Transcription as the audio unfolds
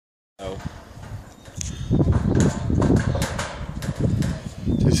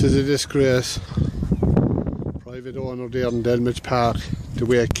This is a disgrace. Private owner there in Delmage Park, the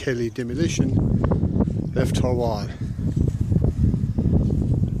way Kelly Demolition left her wall.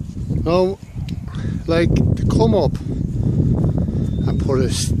 Now, like, to come up and put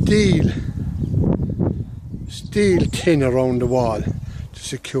a steel tin around the wall to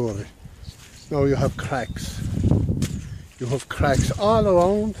secure it. Now you have cracks. You have cracks all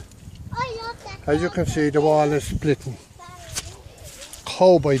around. As you can see, the wall is splitting.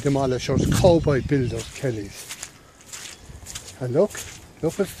 Cowboy demolishers, cowboy builders, Kellys. And look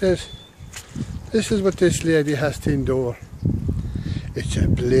at this. This is what this lady has to endure. It's a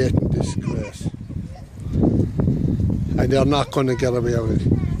blatant disgrace. And they're not going to get away with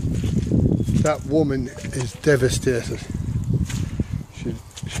it. That woman is devastated.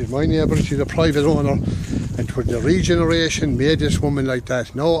 She's my neighbour, she's a private owner, and when the regeneration made this woman like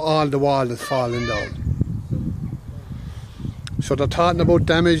that, now all the wall is falling down. So they're talking about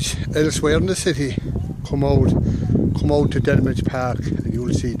damage elsewhere in the city. Come out to Delmage Park and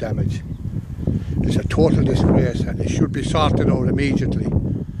you'll see damage. It's a total disgrace and it should be sorted out immediately.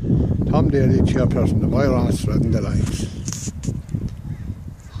 Tom Daly, Chairperson of Iron Street and the Lines.